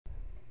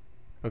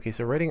Okay,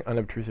 so writing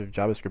unobtrusive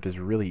JavaScript is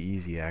really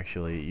easy,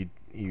 actually.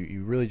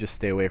 You really just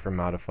stay away from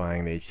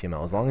modifying the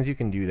HTML. As long as you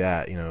can do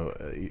that,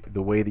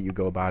 the way that you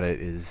go about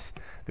it is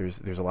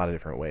there's a lot of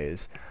different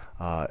ways.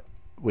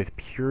 With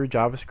pure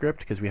JavaScript,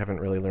 because we haven't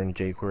really learned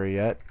jQuery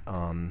yet,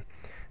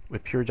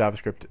 with pure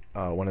JavaScript,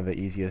 one of the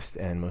easiest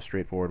and most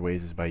straightforward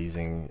ways is by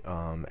using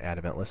add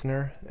event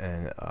listener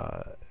and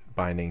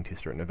binding to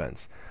certain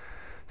events.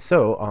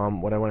 So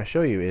what I want to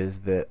show you is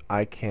that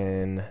I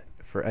can,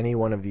 for any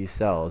one of these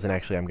cells, and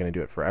actually I'm going to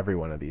do it for every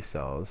one of these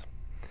cells,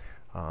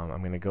 I'm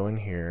going to go in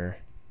here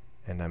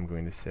and I'm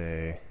going to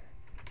say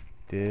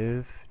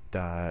div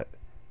dot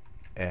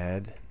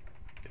add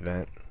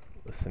event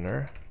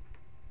listener.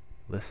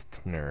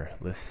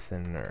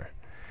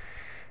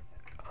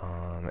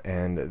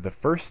 And the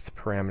first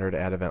parameter to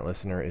add event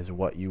listener is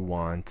what you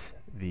want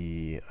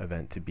the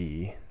event to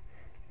be,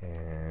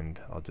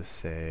 and I'll just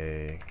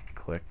say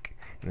click.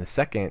 And the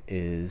second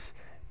is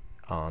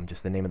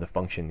just the name of the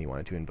function you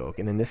want it to invoke,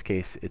 and in this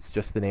case it's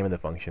just the name of the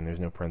function, there's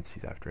no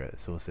parentheses after it,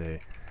 so we'll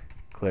say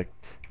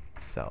clicked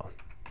cell.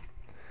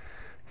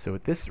 So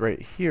what this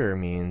right here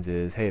means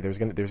is, hey, there's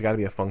got to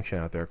be a function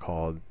out there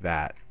called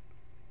that,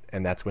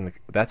 and that's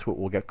what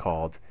will get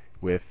called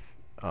with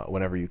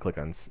whenever you click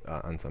on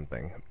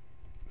something.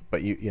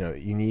 But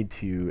you need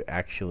to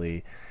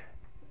actually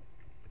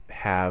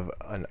have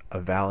a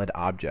valid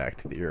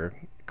object that you're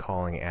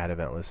calling add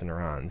event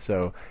listener on.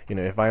 So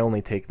if I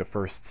only take the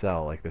first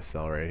cell, like this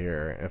cell right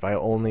here, if I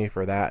only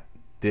for that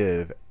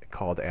div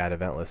called add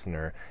event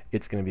listener,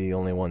 it's going to be the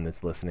only one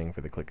that's listening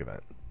for the click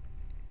event.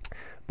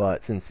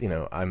 But since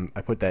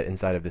I put that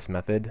inside of this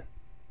method,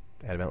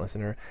 add event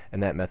listener,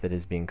 and that method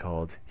is being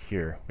called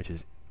here, which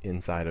is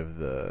inside of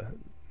the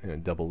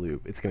double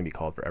loop, it's going to be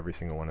called for every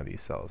single one of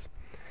these cells.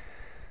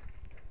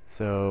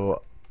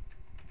 So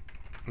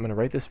I'm going to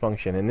write this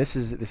function, and this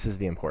is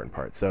the important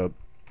part. So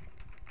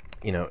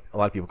a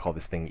lot of people call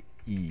this thing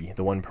E,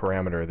 the one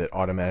parameter that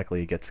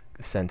automatically gets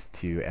sent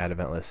to add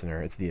event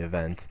listener. It's the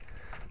event,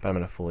 but I'm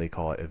going to fully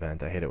call it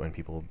event. I hate it when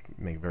people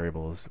make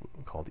variables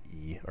called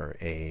E or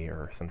A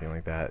or something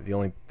like that. The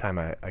only time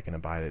I can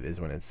abide it is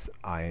when it's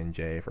I and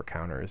J for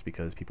counters,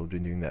 because people have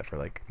been doing that for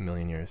like a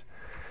million years.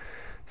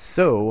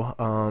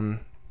 So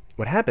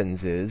what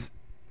happens is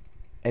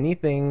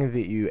anything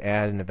that you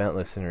add an event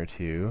listener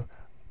to,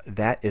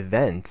 that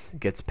event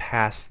gets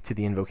passed to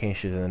the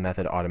invocation of the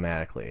method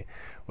automatically,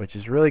 which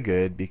is really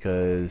good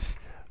because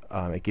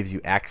it gives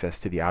you access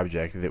to the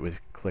object that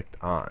was clicked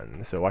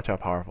on. So watch how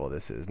powerful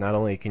this is. Not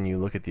only can you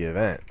look at the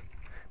event,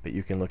 but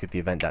you can look at the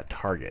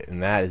event.target,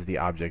 and that is the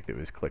object that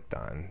was clicked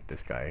on.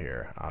 This guy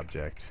here,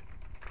 object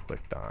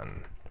clicked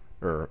on,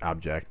 or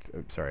object,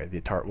 sorry,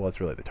 well, it's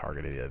really the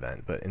target of the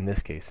event, but in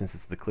this case, since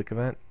it's the click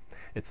event,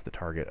 it's the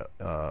target,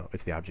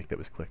 it's the object that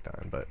was clicked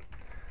on. But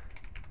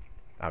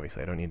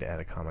obviously I don't need to add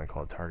a comment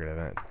called target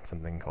event,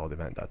 something called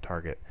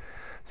event.target.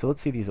 So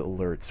let's see these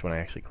alerts when I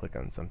actually click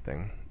on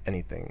something,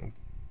 anything,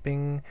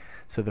 bing.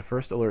 So the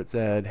first alert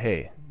said,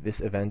 hey,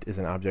 this event is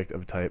an object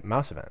of type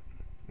mouse event.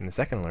 And the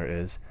second alert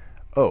is,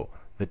 oh,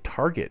 the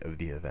target of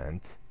the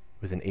event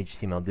was an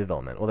HTML div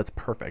element. Well, that's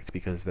perfect,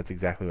 because that's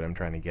exactly what I'm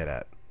trying to get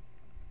at.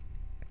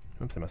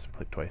 Oops, I must have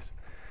clicked twice.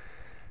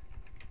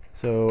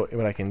 So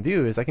what I can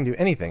do is I can do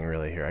anything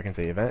really here. I can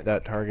say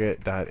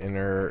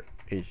event.target.inner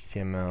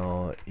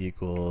HTML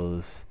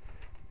equals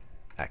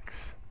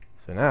X.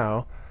 So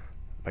now,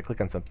 if I click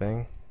on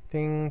something,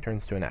 ding,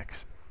 turns to an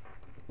X.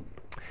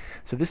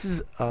 So this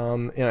is, I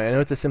know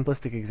it's a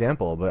simplistic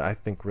example, but I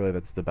think really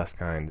that's the best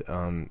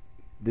kind.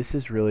 This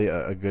is really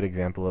a good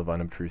example of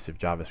unobtrusive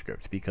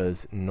JavaScript,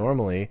 because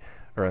normally,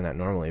 or not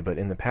normally, but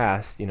in the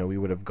past, we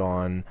would have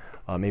gone,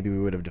 maybe we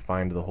would have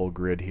defined the whole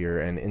grid here,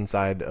 and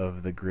inside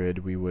of the grid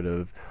we would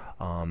have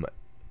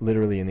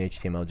literally in the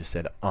HTML just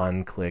said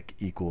onClick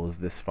equals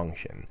this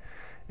function.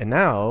 And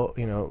now,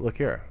 look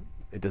here.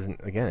 It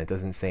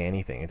doesn't say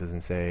anything. It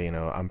doesn't say,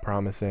 I'm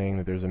promising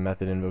that there's a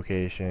method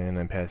invocation,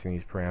 I'm passing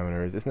these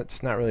parameters. It's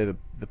just not really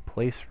the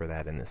place for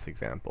that in this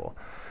example.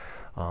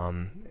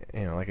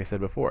 Like I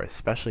said before,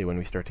 especially when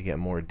we start to get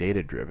more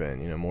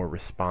data-driven, more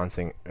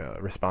responsive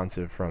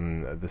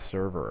from the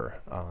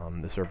server.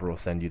 The server will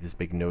send you this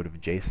big node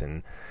of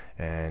JSON,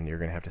 and you're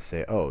going to have to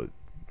say, oh,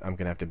 I'm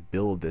going to have to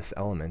build this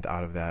element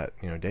out of that,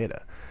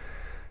 data.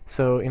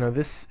 So,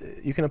 this,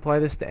 you can apply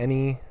this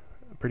to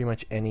pretty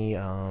much any,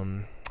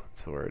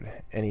 what's the word,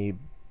 any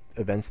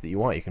events that you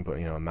want. You can put,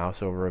 a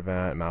mouse over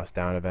event, mouse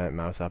down event,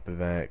 mouse up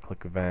event,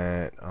 click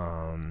event,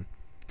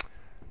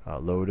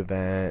 load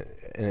event,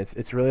 and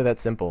it's really that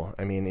simple.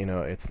 I mean,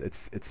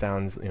 it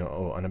sounds,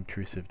 oh,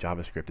 unobtrusive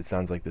JavaScript. It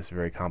sounds like this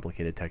very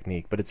complicated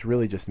technique, but it's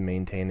really just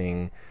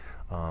maintaining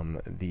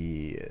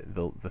the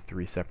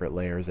three separate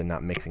layers and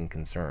not mixing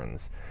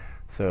concerns.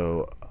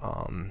 So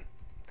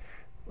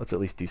let's at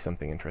least do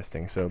something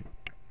interesting. So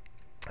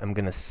I'm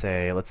gonna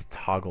say let's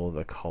toggle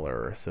the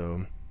color.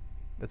 So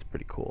that's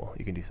pretty cool.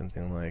 You can do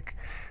something like,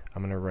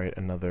 I'm gonna write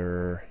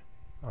another.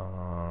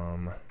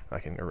 I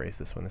can erase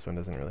this one. This one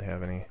doesn't really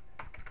have any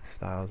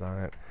styles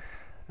on it.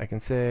 I can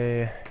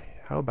say,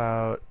 how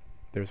about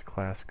there's a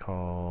class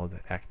called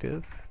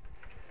active,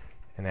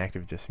 and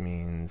active just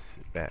means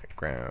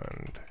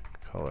background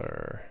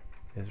color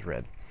is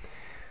red.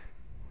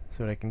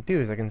 So what I can do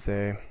is I can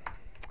say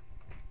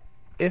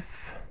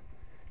if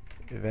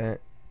event,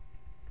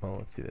 well,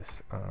 let's do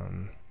this.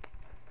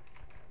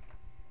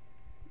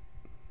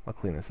 I'll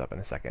clean this up in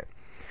a second.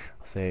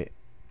 I'll say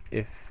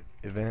if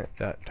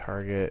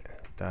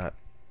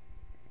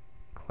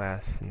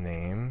event.target.class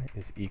name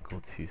is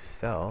equal to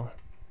cell.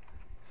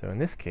 So in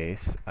this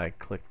case, I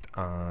clicked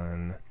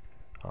on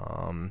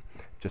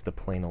just a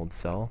plain old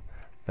cell.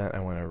 Then I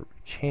want to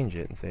change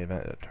it and say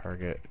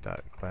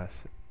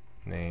event.target.class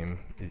name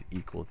is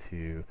equal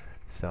to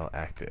cell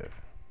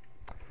active.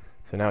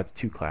 So now it's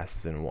two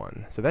classes in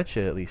one. So that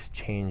should at least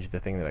change the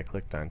thing that I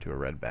clicked on to a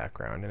red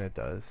background, and it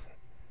does.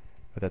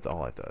 But that's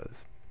all it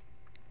does.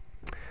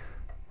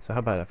 So how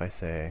about if I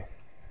say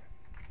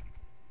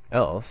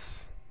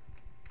else,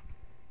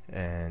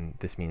 and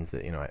this means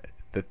that, you know,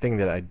 the thing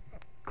that I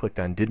clicked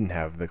on didn't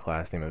have the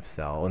class name of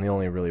cell, and the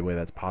only really way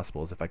that's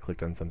possible is if I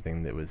clicked on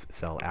something that was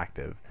cell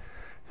active.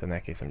 So in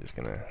that case, I'm just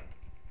going to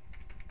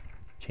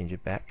change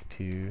it back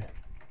to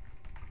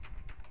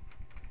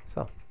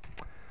cell.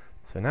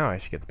 So now I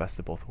should get the best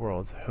of both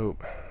worlds.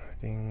 Hope.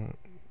 Ding.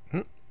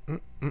 Did I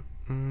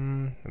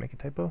make a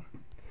typo?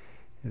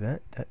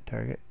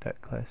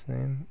 Event.target.class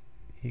name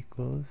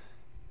equals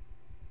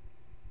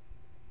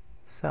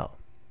cell.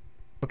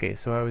 Okay,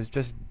 so I was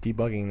just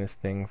debugging this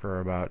thing for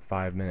about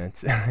 5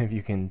 minutes, if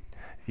you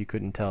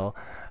couldn't tell,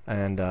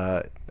 and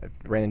I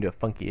ran into a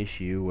funky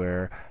issue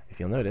where, if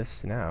you'll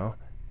notice now,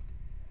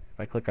 if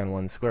I click on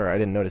one square, I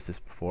didn't notice this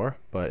before,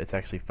 but it's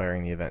actually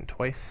firing the event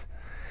twice.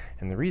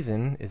 And the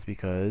reason is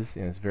because,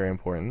 and it's very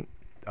important,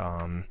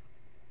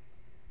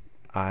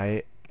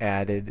 I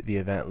added the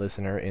event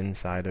listener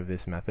inside of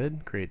this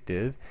method,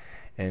 createDiv,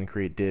 and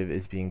createDiv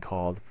is being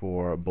called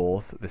for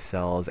both the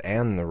cells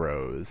and the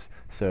rows.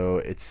 So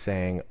it's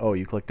saying, oh,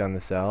 you clicked on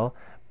the cell,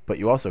 but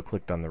you also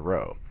clicked on the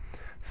row.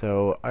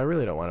 So I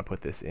really don't want to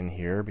put this in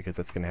here because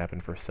that's going to happen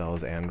for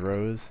cells and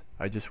rows.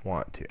 I just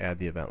want to add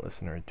the event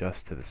listener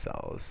just to the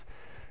cells.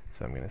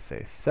 So I'm going to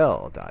say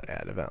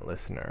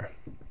cell.addEventListener.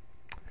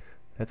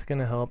 That's going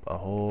to help a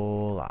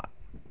whole lot.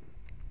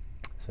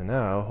 So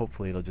now,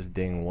 hopefully it'll just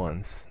ding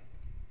once.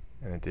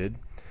 And it did.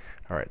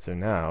 Alright, so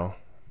now,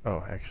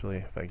 oh, actually,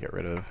 if I get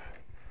rid of,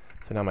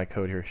 so now my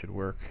code here should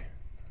work.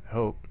 I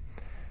hope.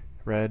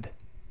 Red,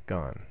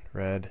 gone.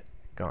 Red,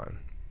 gone.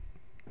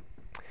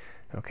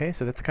 Okay,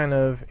 so that's kind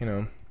of, you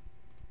know,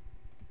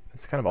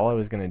 that's kind of all I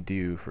was going to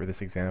do for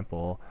this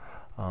example.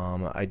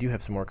 I do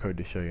have some more code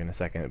to show you in a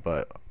second,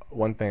 but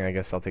one thing I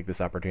guess I'll take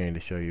this opportunity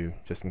to show you,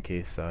 just in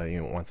case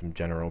you want some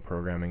general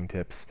programming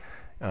tips.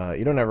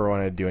 You don't ever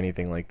want to do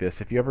anything like this.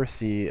 If you ever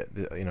see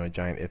a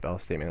giant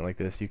if-else statement like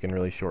this, you can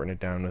really shorten it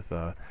down with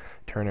a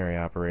ternary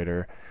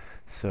operator.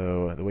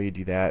 So the way you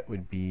do that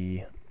would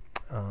be,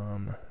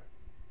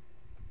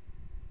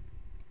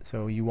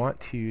 so you want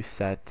to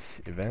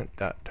set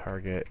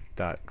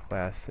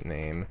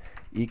event.target.className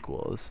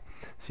equals.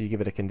 So you give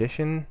it a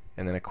condition,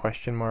 and then a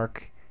question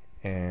mark,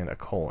 and a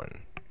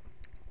colon.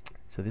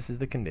 So this is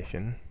the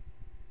condition.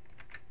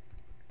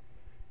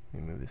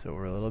 Let me move this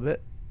over a little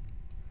bit.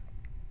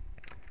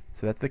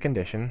 So that's the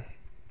condition.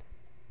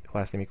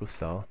 Class name equals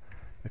cell.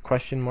 The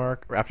question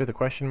mark, or after the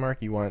question mark,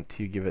 you want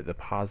to give it the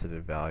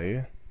positive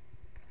value.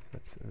 So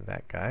that's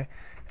that guy.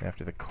 And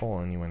after the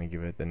colon, you want to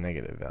give it the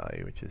negative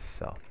value, which is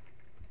cell.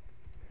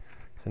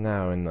 So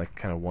now in like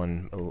kind of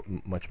one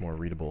much more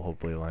readable,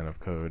 hopefully, line of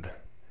code,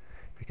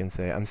 we can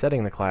say I'm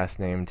setting the class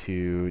name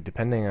to,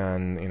 depending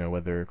on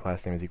whether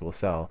class name is equal to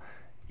cell,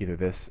 either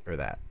this or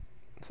that.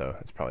 So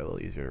it's probably a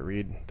little easier to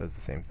read. Does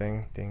the same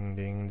thing. Ding,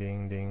 ding,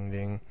 ding, ding,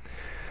 ding.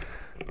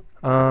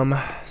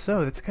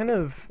 So that's kind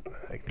of,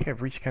 I think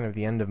I've reached kind of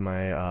the end of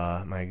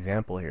my my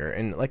example here.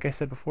 And like I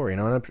said before,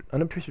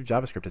 unobtrusive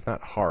JavaScript is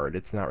not hard.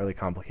 It's not really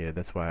complicated.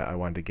 That's why I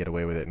wanted to get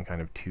away with it in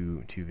kind of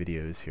two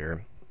videos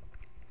here.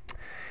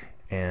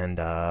 And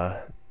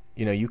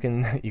you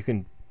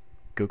can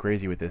go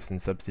crazy with this and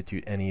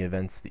substitute any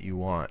events that you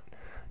want.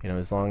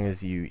 As long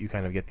as you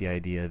kind of get the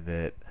idea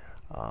that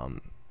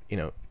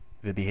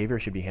the behavior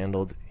should be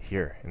handled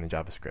here in the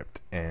JavaScript,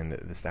 and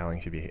the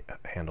styling should be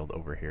handled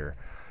over here.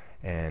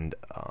 And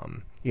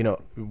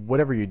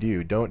whatever you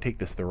do, don't take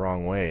this the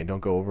wrong way, and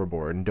don't go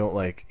overboard, and don't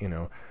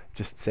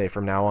just say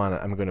from now on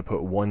I'm going to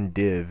put one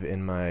div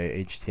in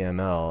my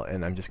HTML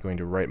and I'm just going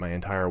to write my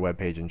entire web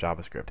page in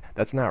JavaScript.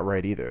 That's not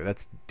right either.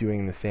 That's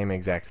doing the same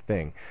exact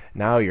thing.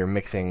 Now you're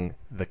mixing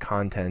the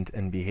content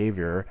and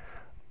behavior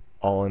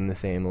all in the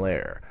same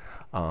layer.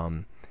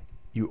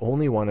 You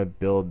only want to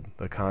build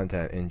the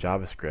content in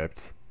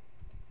JavaScript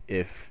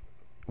if,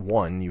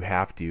 one, you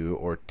have to,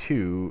 or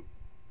two,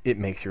 it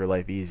makes your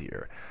life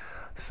easier.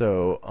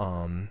 So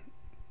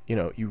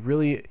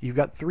you've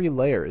got 3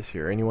 layers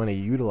here, and you want to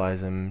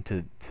utilize them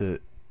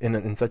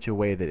in such a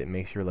way that it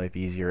makes your life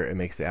easier. It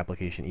makes the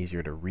application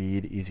easier to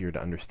read, easier to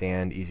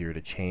understand, easier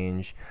to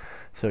change.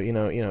 So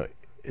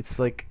it's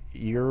like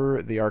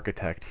you're the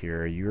architect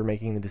here. You're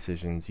making the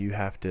decisions. You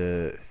have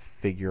to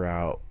figure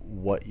out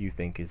what you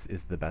think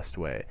is the best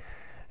way.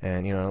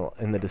 And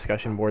in the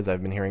discussion boards,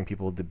 I've been hearing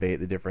people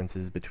debate the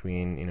differences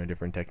between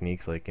different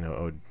techniques, like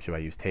oh, should I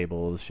use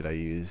tables? Should I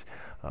use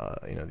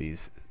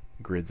these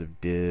grids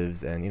of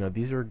divs? And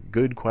these are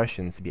good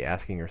questions to be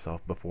asking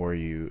yourself before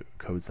you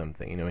code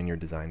something in your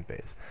design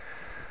phase.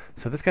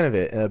 So that's kind of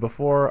it.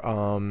 Before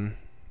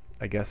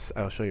I guess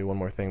I'll show you one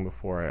more thing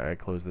before I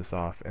close this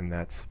off, and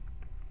that's,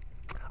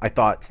 I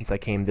thought since I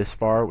came this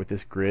far with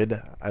this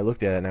grid, I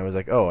looked at it and I was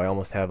like, oh, I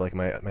almost have like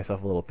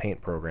myself a little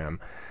paint program.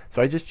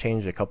 So I just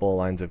changed a couple of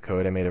lines of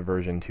code. I made a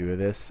version 2 of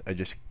this. I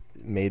just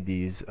made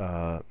these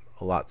a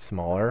lot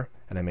smaller,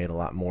 and I made a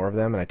lot more of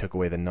them, and I took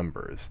away the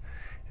numbers.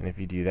 And if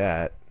you do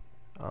that,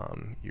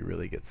 you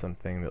really get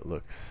something that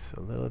looks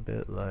a little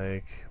bit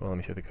like, well, let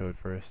me show the code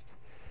first.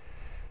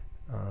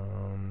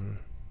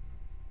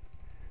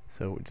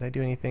 So did I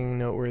do anything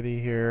noteworthy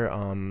here?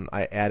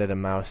 I added a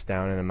mouse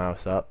down and a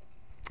mouse up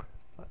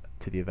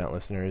to the event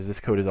listeners. This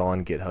code is all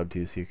on GitHub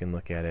too, so you can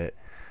look at it.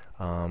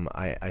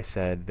 I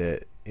said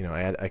that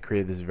I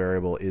created this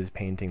variable is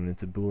painting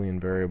that's a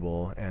Boolean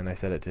variable, and I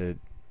set it to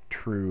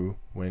true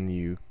when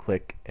you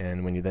click,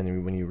 and when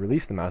you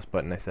release the mouse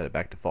button, I set it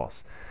back to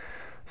false.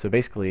 So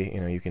basically,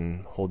 you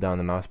can hold down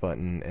the mouse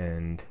button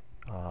and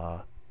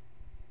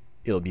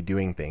it'll be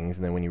doing things,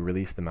 and then when you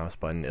release the mouse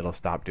button, it'll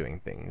stop doing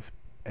things.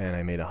 And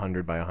I made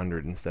 100 by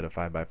 100 instead of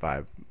 5 by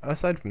 5.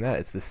 Aside from that,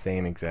 it's the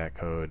same exact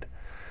code,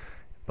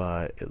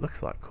 but it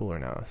looks a lot cooler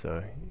now.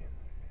 So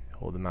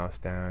hold the mouse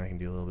down, I can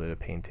do a little bit of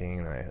painting,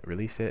 and then I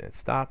release it, it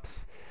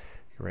stops.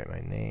 I can write my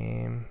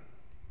name.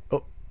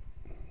 Oh,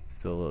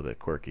 still a little bit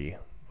quirky,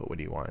 but what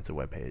do you want? It's a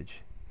web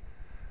page.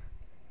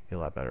 Be a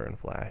lot better in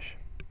Flash.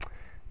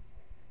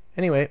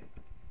 Anyway,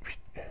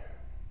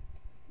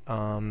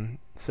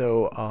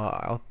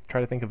 I'll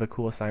try to think of a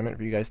cool assignment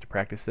for you guys to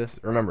practice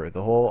this. Remember,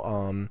 the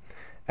whole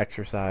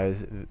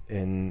exercise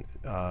in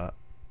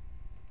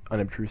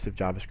Unobtrusive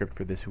JavaScript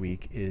for this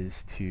week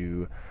is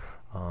to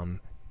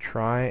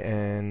try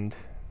and,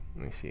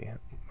 let me see, I'm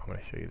going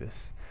to show you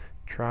this.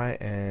 Try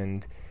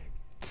and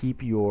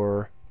keep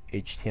your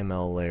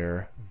HTML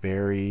layer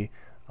very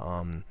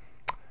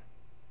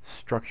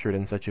structured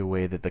in such a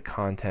way that the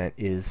content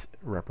is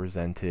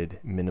represented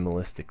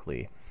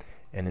minimalistically.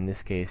 And in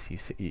this case,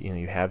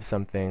 you have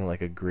something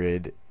like a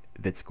grid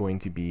that's going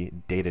to be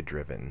data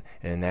driven,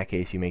 and in that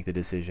case you make the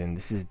decision,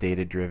 this is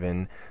data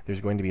driven,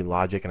 there's going to be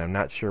logic, and I'm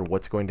not sure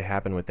what's going to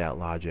happen with that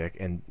logic,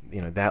 and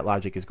that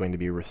logic is going to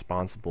be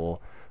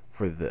responsible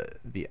for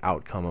the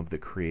outcome of the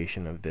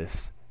creation of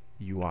this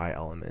UI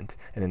element.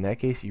 And in that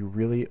case, you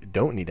really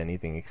don't need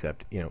anything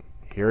except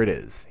here it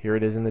is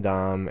in the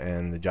DOM,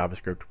 and the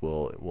JavaScript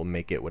will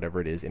make it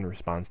whatever it is in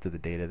response to the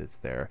data that's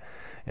there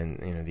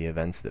and the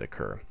events that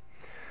occur.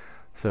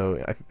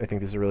 So I think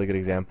this is a really good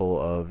example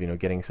of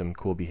getting some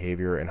cool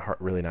behavior and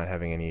really not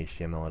having any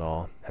HTML at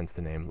all. Hence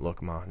the name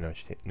Lokma no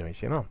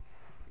HTML.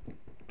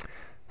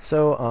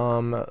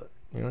 So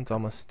it's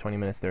almost 20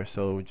 minutes there.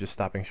 So just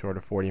stopping short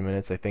of 40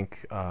 minutes. I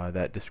think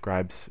that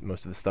describes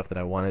most of the stuff that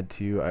I wanted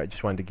to. I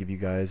just wanted to give you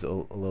guys a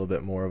little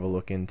bit more of a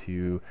look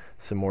into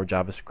some more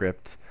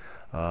JavaScript,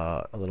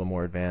 a little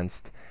more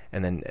advanced.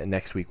 And then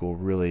next week we'll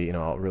really,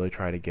 I'll really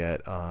try to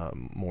get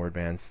more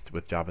advanced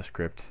with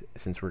JavaScript,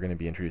 since we're going to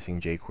be introducing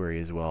jQuery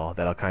as well.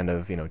 That'll kind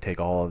of, take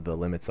all of the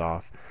limits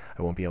off.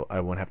 I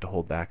won't have to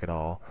hold back at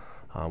all.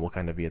 We'll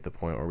kind of be at the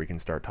point where we can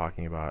start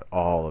talking about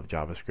all of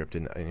JavaScript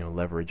and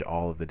leverage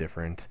all of the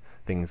different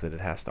things that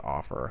it has to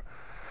offer.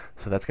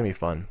 So that's going to be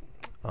fun.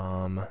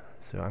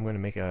 So I'm going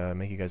to make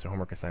you guys a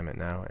homework assignment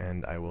now,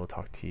 and I will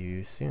talk to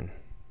you soon.